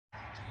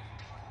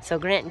So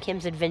Grant and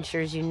Kim's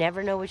Adventures, you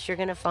never know what you're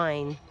going to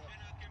find.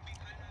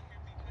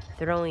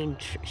 Throwing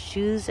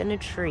shoes in a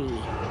tree.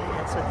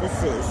 That's what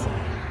this is.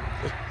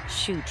 A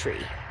shoe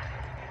tree.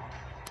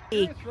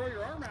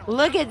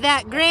 Look at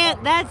that,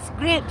 Grant.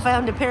 Grant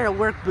found a pair of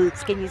work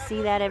boots. Can you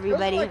see that,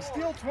 everybody?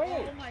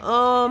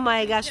 Oh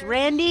my gosh,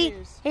 Randy.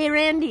 Hey,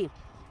 Randy.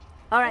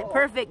 All right,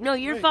 perfect. No,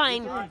 you're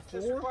fine.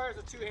 This requires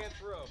a two-hand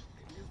throw.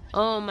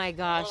 Oh my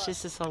gosh,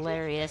 this is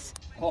hilarious.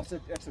 Oh, it's a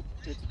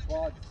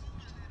quad.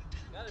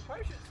 Now they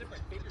probably should zip my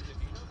fingers if you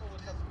don't know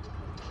what's up.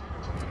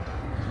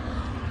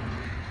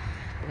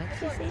 What's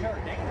he saying?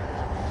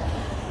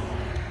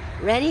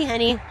 Ready,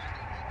 honey?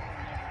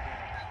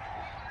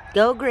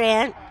 Go,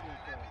 Grant.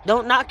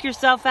 Don't knock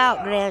yourself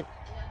out, Grant.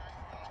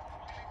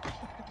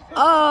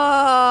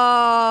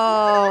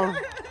 Oh!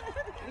 This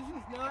is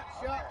not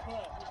shot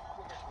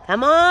put.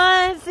 Come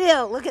on,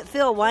 Phil. Look at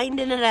Phil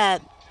winding it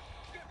up.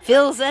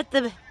 Phil's at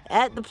the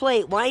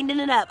plate, winding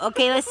it up.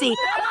 Okay, let's see. Woo!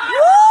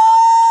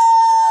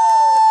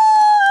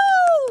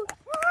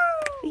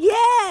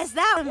 Yes,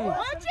 that one.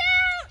 Watch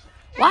out!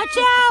 Watch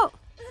out!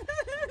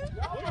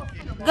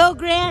 Go,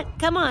 Grant.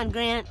 Come on,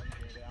 Grant.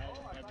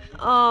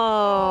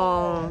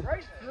 Oh.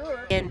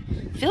 And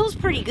Phil's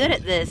pretty good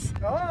at this.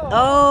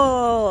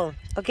 Oh.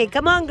 Okay,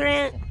 come on,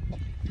 Grant.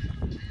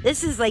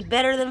 This is like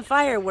better than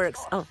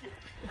fireworks. Oh.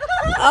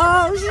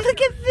 Oh,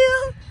 look at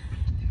Phil.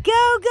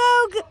 Go,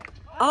 go, go.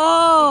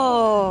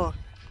 Oh.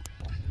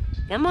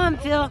 Come on,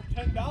 Phil.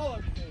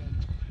 $10.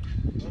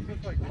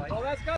 Oh, that's got